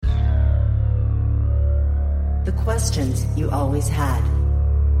The questions you always had.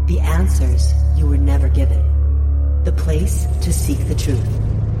 The answers you were never given. The place to seek the truth.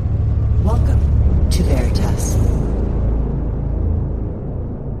 Welcome to Veritas.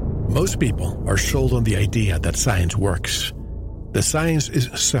 Most people are sold on the idea that science works. The science is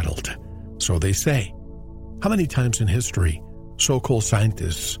settled, so they say. How many times in history so-called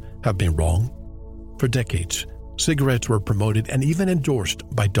scientists have been wrong? For decades, cigarettes were promoted and even endorsed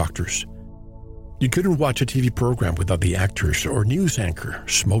by doctors. You couldn't watch a TV program without the actors or news anchor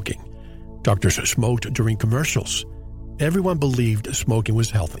smoking. Doctors smoked during commercials. Everyone believed smoking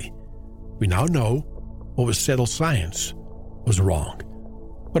was healthy. We now know what was settled science was wrong.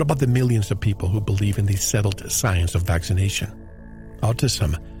 What about the millions of people who believe in the settled science of vaccination?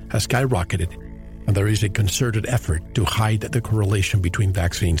 Autism has skyrocketed, and there is a concerted effort to hide the correlation between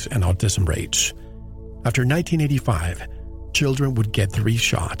vaccines and autism rates. After 1985, children would get 3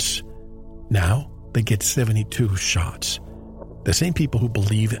 shots. Now, they get 72 shots. The same people who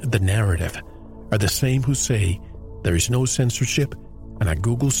believe the narrative are the same who say there is no censorship and a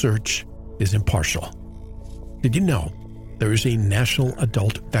Google search is impartial. Did you know there is a national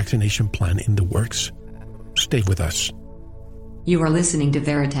adult vaccination plan in the works? Stay with us. You are listening to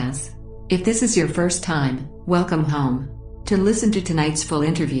Veritas. If this is your first time, welcome home. To listen to tonight's full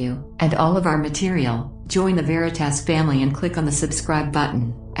interview and all of our material, join the Veritas family and click on the subscribe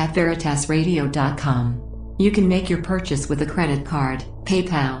button at veritasradio.com. You can make your purchase with a credit card,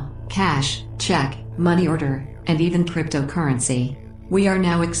 PayPal, cash, check, money order, and even cryptocurrency. We are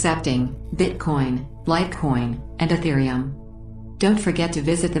now accepting Bitcoin, Litecoin, and Ethereum. Don't forget to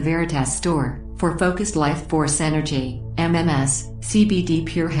visit the Veritas store for Focused Life Force Energy, MMS, CBD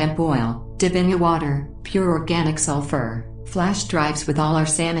Pure Hemp Oil, Divina Water, Pure Organic Sulfur, flash drives with all our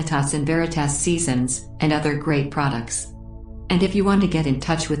Sanitas and Veritas seasons, and other great products. And if you want to get in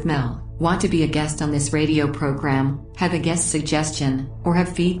touch with Mel, want to be a guest on this radio program, have a guest suggestion, or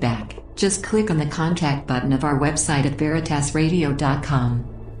have feedback, just click on the contact button of our website at veritasradio.com.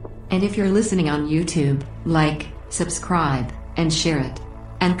 And if you're listening on YouTube, like, subscribe, and share it.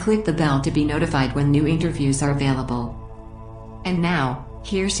 And click the bell to be notified when new interviews are available. And now,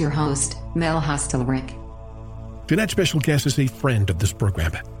 here's your host, Mel Hostelrick. Tonight's special guest is a friend of this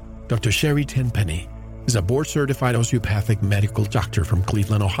program. Dr. Sherri Tenpenny is a board-certified osteopathic medical doctor from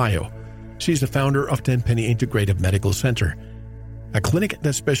Cleveland, Ohio. She's the founder of Tenpenny Integrative Medical Center, a clinic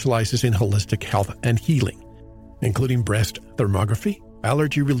that specializes in holistic health and healing, including breast thermography,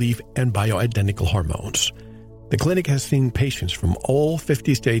 allergy relief, and bioidentical hormones. The clinic has seen patients from all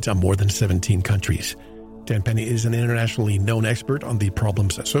 50 states and more than 17 countries. Tenpenny is an internationally known expert on the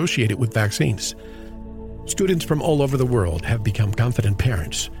problems associated with vaccines. Students from all over the world have become confident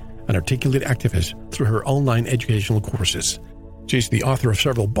parents and articulate activists through her online educational courses. She's the author of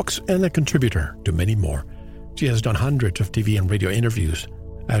several books and a contributor to many more. She has done hundreds of TV and radio interviews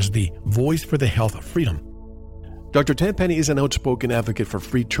as the voice for the health of freedom. Dr. Tenpenny is an outspoken advocate for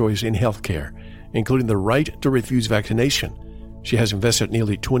free choice in healthcare, including the right to refuse vaccination. She has invested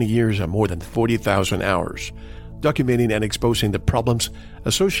nearly 20 years and more than 40,000 hours, documenting and exposing the problems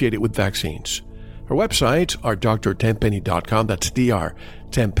associated with vaccines. Her websites are drtenpenny.com, that's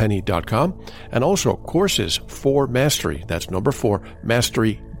drtenpenny.com, and also Courses for Mastery, that's number 4,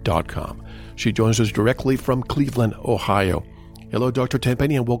 mastery.com. She joins us directly from Cleveland, Ohio. Hello, Dr.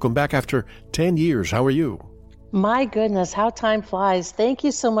 Tenpenny, and welcome back after 10 years. How are you? My goodness, how time flies. Thank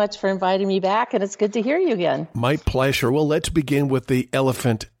you so much for inviting me back, and it's good to hear you again. My pleasure. Well, let's begin with the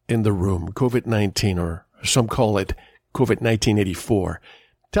elephant in the room, COVID-19, or some call it COVID-1984.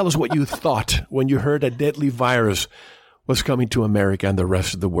 Tell us what you thought when you heard a deadly virus was coming to America and the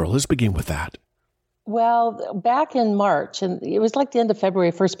rest of the world. Let's begin with that. Well, back in March, and it was like the end of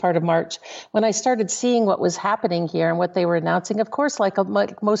February, first part of March, when I started seeing what was happening here and what they were announcing. Of course, like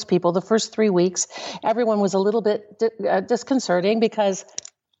most people, the first 3 weeks, everyone was a little bit disconcerting because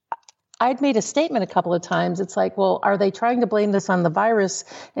I'd made a statement a couple of times. It's like, well, are they trying to blame this on the virus?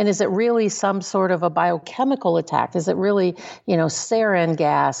 And is it really some sort of a biochemical attack? Is it really, sarin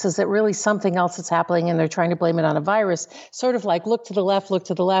gas? Is it really something else that's happening and they're trying to blame it on a virus? Sort of like look to the left,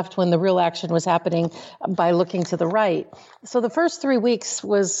 when the real action was happening by looking to the right. So the first 3 weeks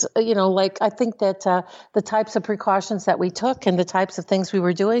was, I think that the types of precautions that we took and the types of things we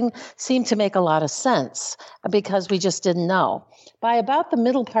were doing seemed to make a lot of sense because we just didn't know. By about the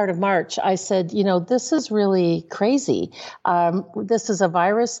middle part of March, March, I said, this is really crazy. This is a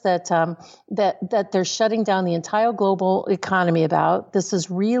virus that they're shutting down the entire global economy about. This is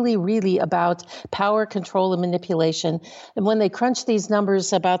really, really about power, control, and manipulation. And when they crunch these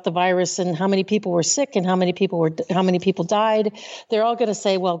numbers about the virus and how many people were sick and how many people died, they're all going to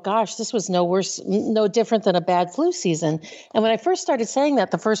say, well, gosh, this was no different than a bad flu season. And when I first started saying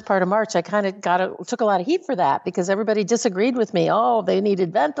that the first part of March, I kind of took a lot of heat for that because everybody disagreed with me. Oh, they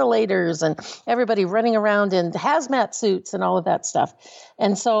needed ventilators and everybody running around in hazmat suits and all of that stuff.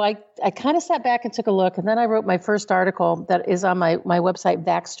 And so I kind of sat back and took a look. And then I wrote my first article that is on my website,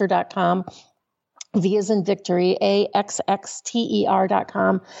 Vaxxter.com. V as in victory,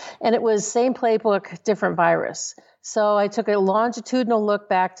 AXXTER.com. And it was same playbook, different virus. So I took a longitudinal look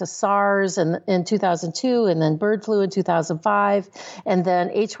back to SARS in 2002, and then bird flu in 2005, and then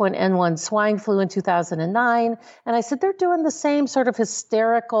H1N1 swine flu in 2009. And I said, they're doing the same sort of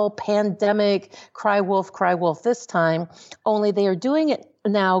hysterical pandemic, cry wolf this time, only they are doing it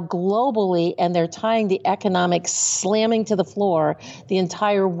now globally, and they're tying the economics slamming to the floor, the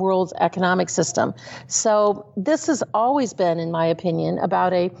entire world's economic system. So this has always been, in my opinion,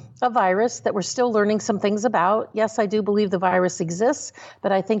 about a virus that we're still learning some things about. Yes, I do believe the virus exists,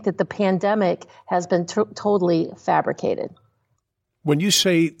 but I think that the pandemic has been totally fabricated. When you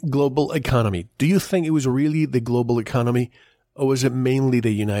say global economy, do you think it was really the global economy, or was it mainly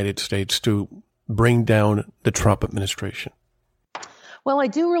the United States to bring down the Trump administration? Well, I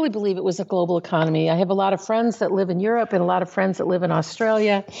do really believe it was a global economy. I have a lot of friends that live in Europe and a lot of friends that live in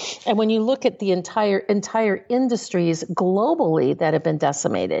Australia. And when you look at the entire industries globally that have been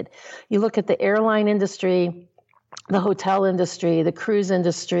decimated, you look at the airline industry, the hotel industry, the cruise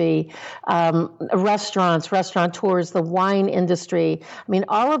industry, restaurants, restaurateurs, the wine industry. I mean,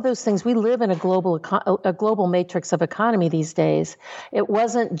 all of those things, we live in a global matrix of economy these days. It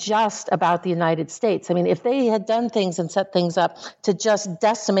wasn't just about the United States. I mean, if they had done things and set things up to just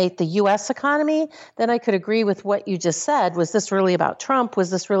decimate the U.S. economy, then I could agree with what you just said. Was this really about Trump? Was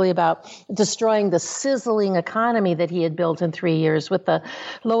this really about destroying the sizzling economy that he had built in 3 years with the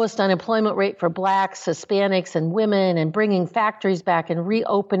lowest unemployment rate for blacks, Hispanics, and women, and bringing factories back and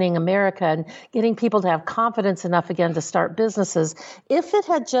reopening America and getting people to have confidence enough again to start businesses? If it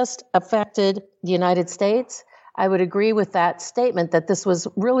had just affected the United States, I would agree with that statement that this was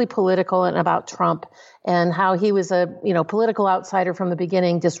really political and about Trump and how he was a political outsider from the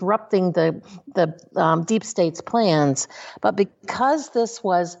beginning, disrupting the deep state's plans. But because this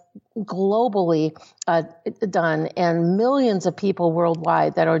was globally done and millions of people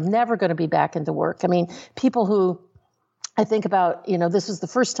worldwide that are never going to be back into work. I mean, people who I think about, this was the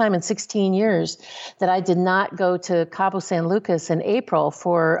first time in 16 years that I did not go to Cabo San Lucas in April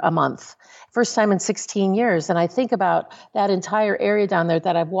for a month. First time in 16 years. And I think about that entire area down there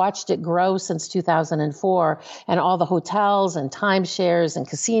that I've watched it grow since 2004, and all the hotels and timeshares and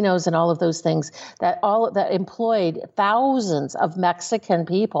casinos and all of those things that employed thousands of Mexican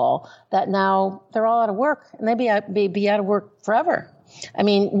people that now they're all out of work, and they be out of work forever. I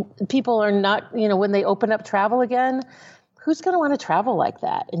mean, people are not, when they open up travel again, who's going to want to travel like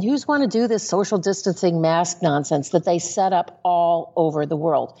that? And who's want to do this social distancing mask nonsense that they set up all over the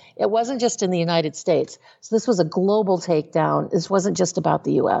world? It wasn't just in the United States. So this was a global takedown. This wasn't just about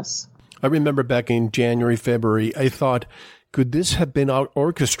the U.S. I remember back in January, February, I thought, could this have been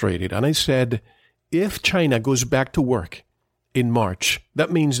orchestrated? And I said, if China goes back to work in March, that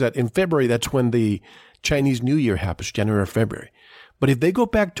means that in February, that's when the Chinese New Year happens, January or February. But if they go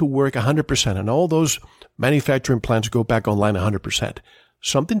back to work 100% and all those manufacturing plants go back online 100%,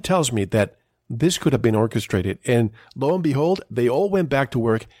 something tells me that this could have been orchestrated. And lo and behold, they all went back to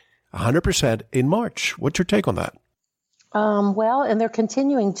work 100% in March. What's your take on that? Well, and they're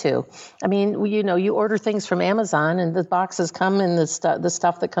continuing to. I mean, you order things from Amazon and the boxes come and the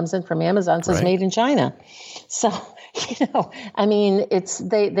stuff that comes in from Amazon says made in China. So, I mean,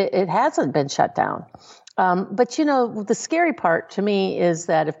 it hasn't been shut down. But, the scary part to me is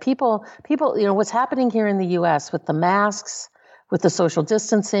that if people, what's happening here in the U.S. with the masks, with the social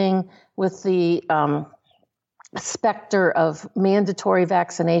distancing, with the specter of mandatory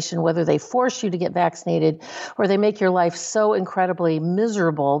vaccination, whether they force you to get vaccinated or they make your life so incredibly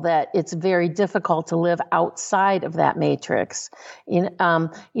miserable that it's very difficult to live outside of that matrix. With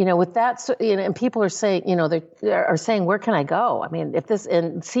that, and people are saying, they are saying, where can I go? I mean,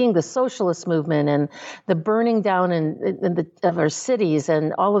 and seeing the socialist movement and the burning down of our cities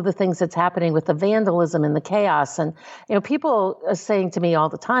and all of the things that's happening with the vandalism and the chaos. And, people are saying to me all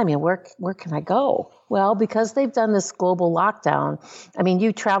the time, where can I go? Well, because they've done this global lockdown, I mean,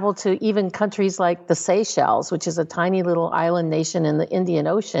 you travel to even countries like the Seychelles, which is a tiny little island nation in the Indian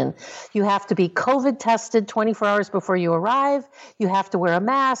Ocean. You have to be COVID tested 24 hours before you arrive. You have to wear a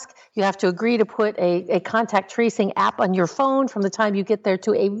mask. You have to agree to put a contact tracing app on your phone from the time you get there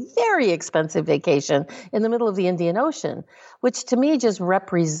to a very expensive vacation in the middle of the Indian Ocean, which to me just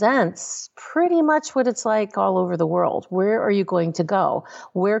represents pretty much what it's like all over the world. Where are you going to go?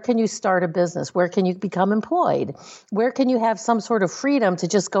 Where can you start a business? Where can you become employed? Where can you have some sort of freedom to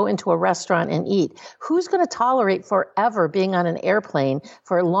just go into a restaurant and eat? Who's going to tolerate forever being on an airplane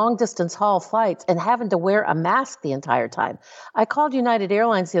for long distance haul flights and having to wear a mask the entire time? I called United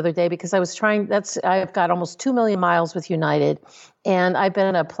Airlines the other day because I've got almost 2 million miles with United, and I've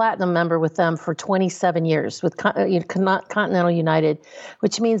been a platinum member with them for 27 years with Continental United,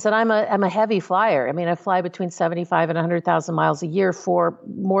 which means that I'm a heavy flyer. I mean, I fly between 75 and 100,000 miles a year for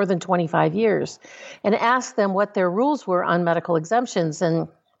more than 25 years, and asked them what their rules were on medical exemptions. And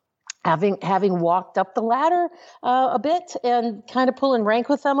having walked up the ladder a bit and kind of pull and rank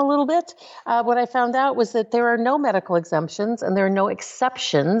with them a little bit, what I found out was that there are no medical exemptions and there are no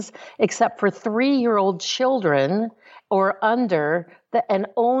exceptions except for 3-year-old children or under, and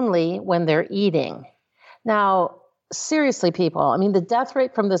only when they're eating. Now, seriously, people, I mean, the death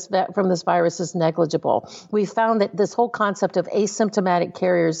rate from this virus is negligible. We found that this whole concept of asymptomatic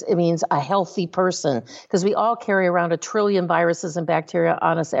carriers, it means a healthy person, because we all carry around 1 trillion viruses and bacteria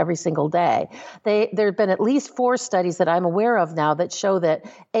on us every single day. There have been at least 4 studies that I'm aware of now that show that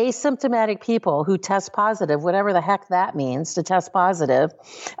asymptomatic people who test positive, whatever the heck that means, to test positive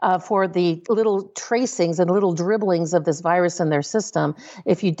for the little tracings and little dribblings of this virus in their system,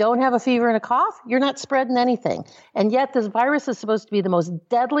 if you don't have a fever and a cough, you're not spreading anything. And yet this virus is supposed to be the most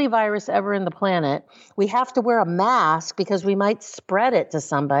deadly virus ever in the planet. We have to wear a mask because we might spread it to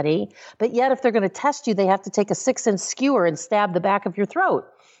somebody. But yet if they're going to test you, they have to take a 6-inch skewer and stab the back of your throat.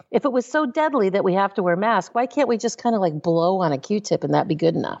 If it was so deadly that we have to wear masks, why can't we just kind of like blow on a Q-tip and that be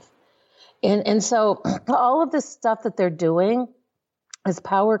good enough? And so all of this stuff that they're doing is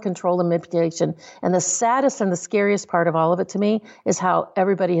power, control, and manipulation. And the saddest and the scariest part of all of it to me is how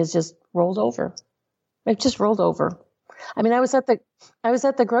everybody has just rolled over. It just rolled over. I mean, I was at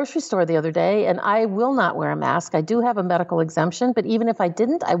the grocery store the other day, and I will not wear a mask. I do have a medical exemption, but even if I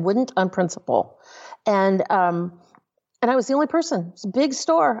didn't, I wouldn't on principle. And I was the only person. It's a big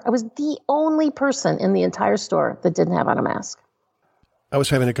store. I was the only person in the entire store that didn't have on a mask. I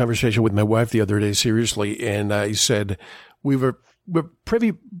was having a conversation with my wife the other day, seriously, and I said we're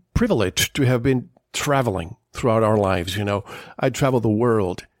privileged to have been traveling throughout our lives. You know, I travel the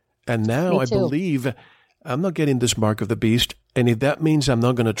world. And now I believe I'm not getting this mark of the beast. And if that means I'm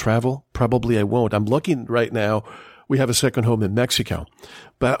not going to travel, probably I won't. I'm lucky right now we have a second home in Mexico.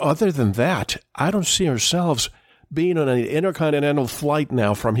 But other than that, I don't see ourselves being on an intercontinental flight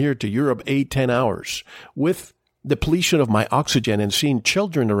now from here to Europe 8-10 hours with depletion of my oxygen and seeing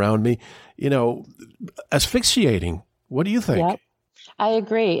children around me, asphyxiating. What do you think? Yep. I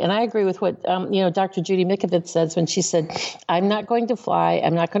agree. And I agree with what, Dr. Judy Mikovits says when she said, I'm not going to fly.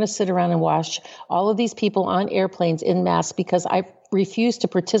 I'm not going to sit around and watch all of these people on airplanes in masks because I refuse to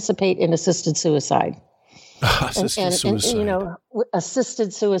participate in assisted suicide.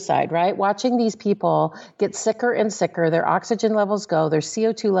 Assisted suicide, right? Watching these people get sicker and sicker, their oxygen levels go, their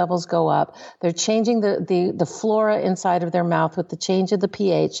CO2 levels go up. They're changing the flora inside of their mouth with the change of the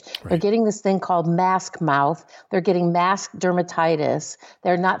pH. Right. They're getting this thing called mask mouth. They're getting mask dermatitis.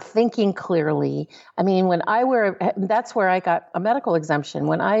 They're not thinking clearly. I mean, that's where I got a medical exemption.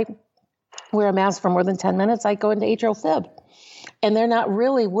 When I wear a mask for more than 10 minutes, I go into atrial fib. And they're not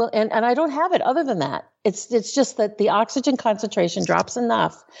really and I don't have it other than that. It's just that the oxygen concentration drops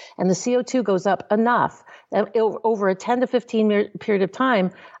enough and the CO2 goes up enough that over a 10 to 15 period of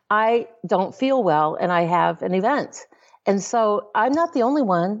time, I don't feel well and I have an event. And so I'm not the only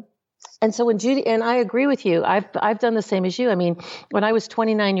one. And so when Judy, and I agree with you, I've done the same as you. I mean, when I was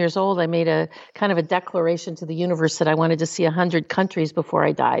 29 years old, I made a kind of a declaration to the universe that I wanted to see 100 countries before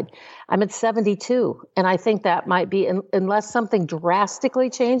I died. I'm at 72. And I think that might be, unless something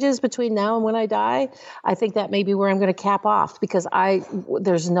drastically changes between now and when I die, I think that may be where I'm going to cap off because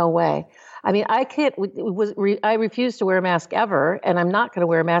there's no way. I mean, I refuse to wear a mask ever, and I'm not going to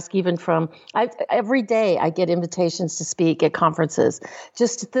wear a mask even every day I get invitations to speak at conferences.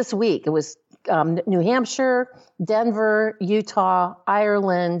 Just this week, it was New Hampshire, Denver, Utah,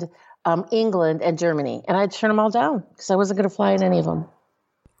 Ireland, England, and Germany. And I had to turn them all down because I wasn't going to fly in any of them.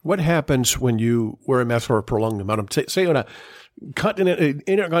 What happens when you wear a mask for a prolonged amount of time? Say on a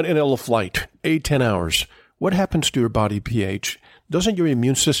intercontinental flight, 8-10 hours. What happens to your body pH? doesn't your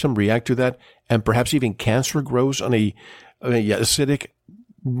immune system react to that? And perhaps even cancer grows on a acidic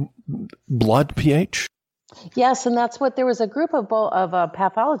blood pH? Yes, and that's what there was a group of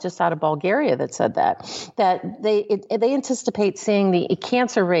pathologists out of Bulgaria that said that they anticipate seeing the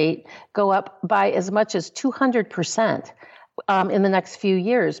cancer rate go up by as much as 200%. In the next few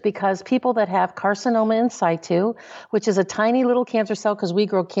years, because people that have carcinoma in situ, which is a tiny little cancer cell, because we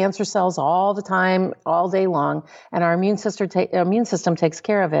grow cancer cells all the time, all day long, and our immune system takes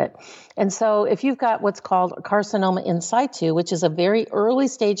care of it. And so if you've got what's called carcinoma in situ, which is a very early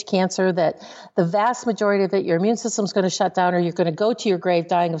stage cancer that the vast majority of it, your immune system's going to shut down, or you're going to go to your grave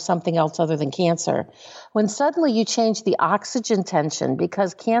dying of something else other than cancer. When suddenly you change the oxygen tension,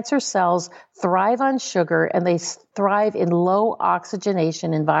 because cancer cells thrive on sugar and they thrive in low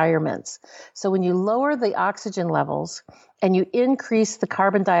oxygenation environments. So when you lower the oxygen levels and you increase the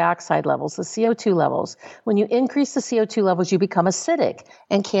carbon dioxide levels, the CO2 levels, when you increase the CO2 levels, you become acidic.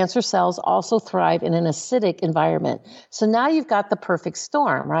 And cancer cells also thrive in an acidic environment. So now you've got the perfect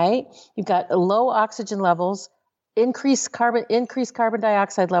storm, right? You've got low oxygen levels, increased carbon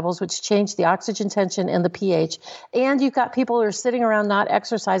dioxide levels, which change the oxygen tension and the pH. And you've got people who are sitting around not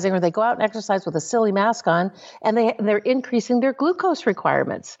exercising, or they go out and exercise with a silly mask on, and they're increasing their glucose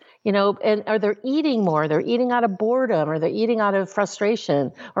requirements, or they're eating more. They're eating out of boredom, or they're eating out of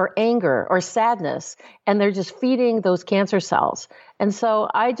frustration or anger or sadness, and they're just feeding those cancer cells. And so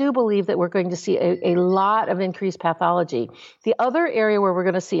I do believe that we're going to see a lot of increased pathology. The other area where we're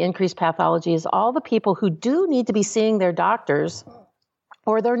going to see increased pathology is all the people who do need to be seeing their doctors,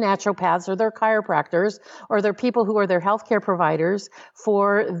 or their naturopaths, or their chiropractors, or their people who are their healthcare providers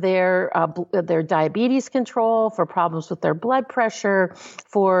for their diabetes control, for problems with their blood pressure,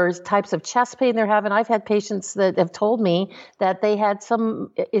 for types of chest pain they're having. I've had patients that have told me that they had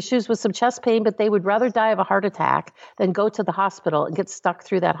some issues with some chest pain, but they would rather die of a heart attack than go to the hospital and get stuck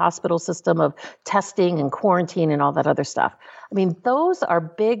through that hospital system of testing and quarantine and all that other stuff. I mean, those are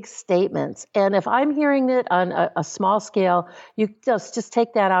big statements. And if I'm hearing it on a small scale, you just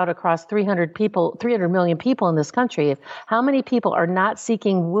take that out across 300 million people in this country. How many people are not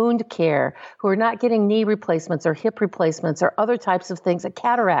seeking wound care, who are not getting knee replacements or hip replacements or other types of things, like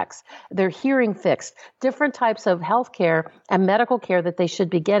cataracts, their hearing fixed, different types of health care and medical care that they should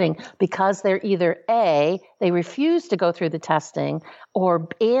be getting, because they're either A, they refuse to go through the testing,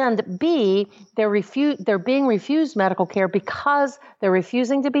 and B, they're being refused medical care because they're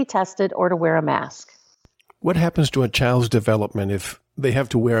refusing to be tested or to wear a mask. What happens to a child's development if they have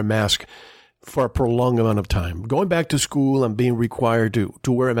to wear a mask for a prolonged amount of time? Going back to school and being required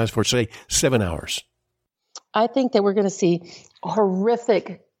to wear a mask for, say, 7 hours. I think that we're going to see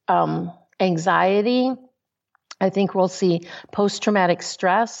horrific anxiety. I think we'll see post-traumatic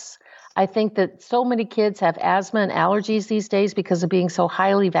stress. I think that so many kids have asthma and allergies these days because of being so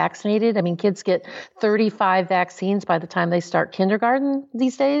highly vaccinated. I mean, kids get 35 vaccines by the time they start kindergarten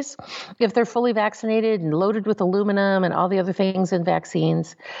these days, if they're fully vaccinated and loaded with aluminum and all the other things in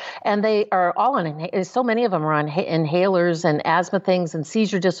vaccines. And they are all on, so many of them are on inhalers and asthma things and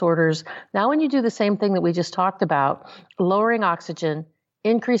seizure disorders. Now, when you do the same thing that we just talked about, lowering oxygen,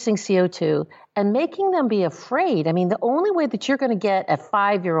 increasing CO2, and making them be afraid. I mean, the only way that you're going to get a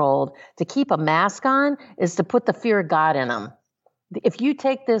 5-year-old to keep a mask on is to put the fear of God in them. If you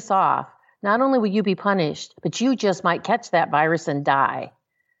take this off, not only will you be punished, but you just might catch that virus and die.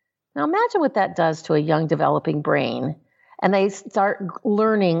 Now imagine what that does to a young developing brain. And they start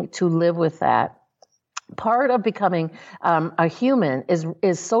learning to live with that. Part of becoming a human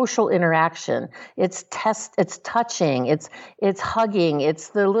is social interaction. It's touching, it's hugging,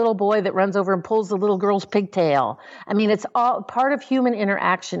 it's the little boy that runs over and pulls the little girl's pigtail. I mean, it's all part of human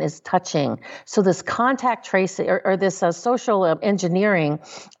interaction is touching. So this contact tracing or this social engineering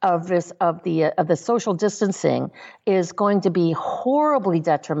of the social distancing is going to be horribly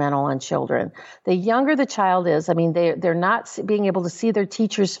detrimental on children. The younger the child is, I mean, they're not being able to see their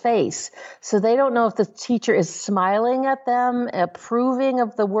teacher's face, so they don't know if the teacher is smiling at them, approving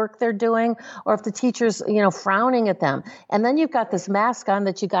of the work they're doing, or if the teacher's, frowning at them. And then you've got this mask on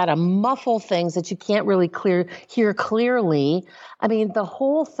that you got to muffle things that you can't really hear clearly. I mean, the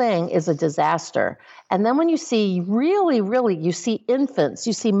whole thing is a disaster. And then when you see you see infants,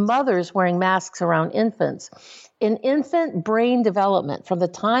 you see mothers wearing masks around infants. In infant brain development, from the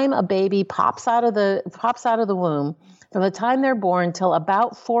time a baby pops out of the womb, from the time they're born till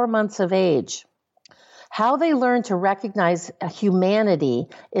about 4 months of age, how they learn to recognize humanity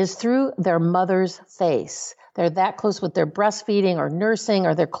is through their mother's face. They're that close with their breastfeeding or nursing,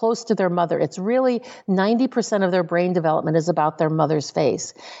 or they're close to their mother. It's really 90% of their brain development is about their mother's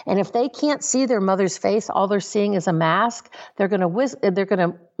face. And if they can't see their mother's face, all they're seeing is a mask, they're going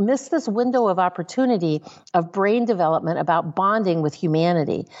to miss this window of opportunity of brain development about bonding with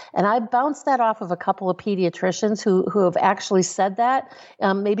humanity. And I bounced that off of a couple of pediatricians who have actually said that,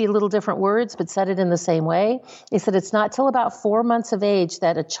 maybe a little different words, but said it in the same way. They said it's not till about 4 months of age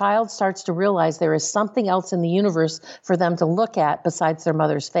that a child starts to realize there is something else in the universe for them to look at besides their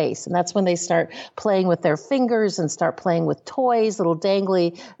mother's face. And that's when they start playing with their fingers and start playing with toys, little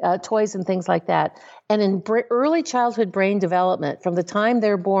dangly toys and things like that. And in early childhood brain development, from the time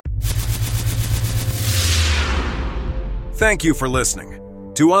they're born. Thank you for listening.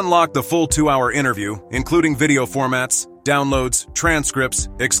 To unlock the full 2-hour interview, including video formats, downloads, transcripts,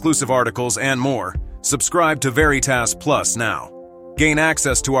 exclusive articles, and more, subscribe to Veritas Plus now. Gain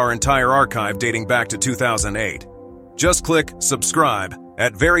access to our entire archive dating back to 2008. Just click subscribe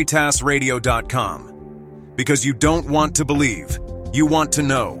at veritasradio.com. Because you don't want to believe, you want to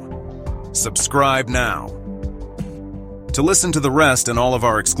know. Subscribe now. To listen to the rest and all of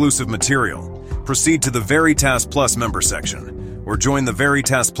our exclusive material, proceed to the Veritas Plus member section or join the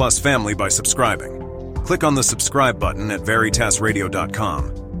Veritas Plus family by subscribing. Click on the subscribe button at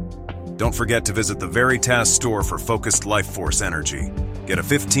veritasradio.com. Don't forget to visit the Veritas store for focused life force energy. Get a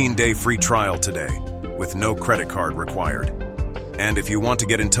 15-day free trial today with no credit card required. And if you want to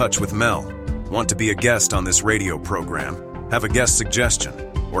get in touch with Mel, want to be a guest on this radio program, have a guest suggestion,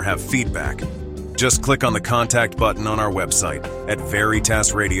 or have feedback, just click on the contact button on our website at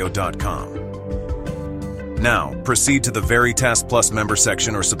veritasradio.com. Now, proceed to the Veritas Plus member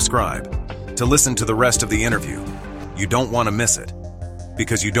section or subscribe to listen to the rest of the interview. You don't want to miss it.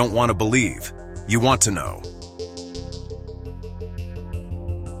 Because you don't want to believe, you want to know.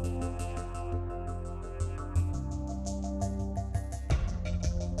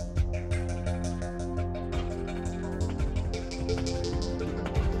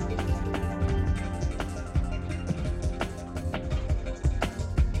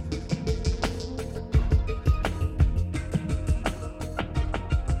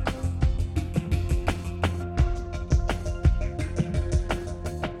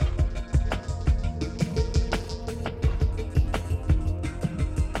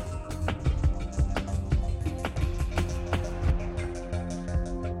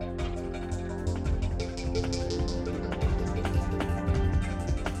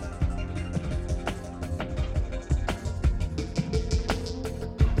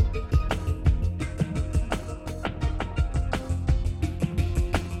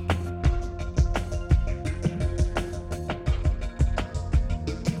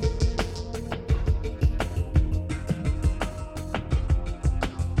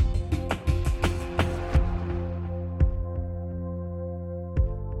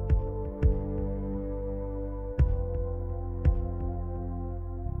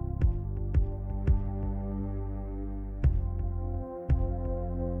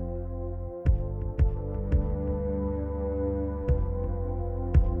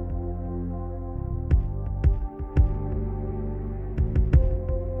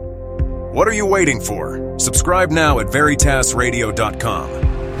 What are you waiting for? Subscribe now at veritasradio.com.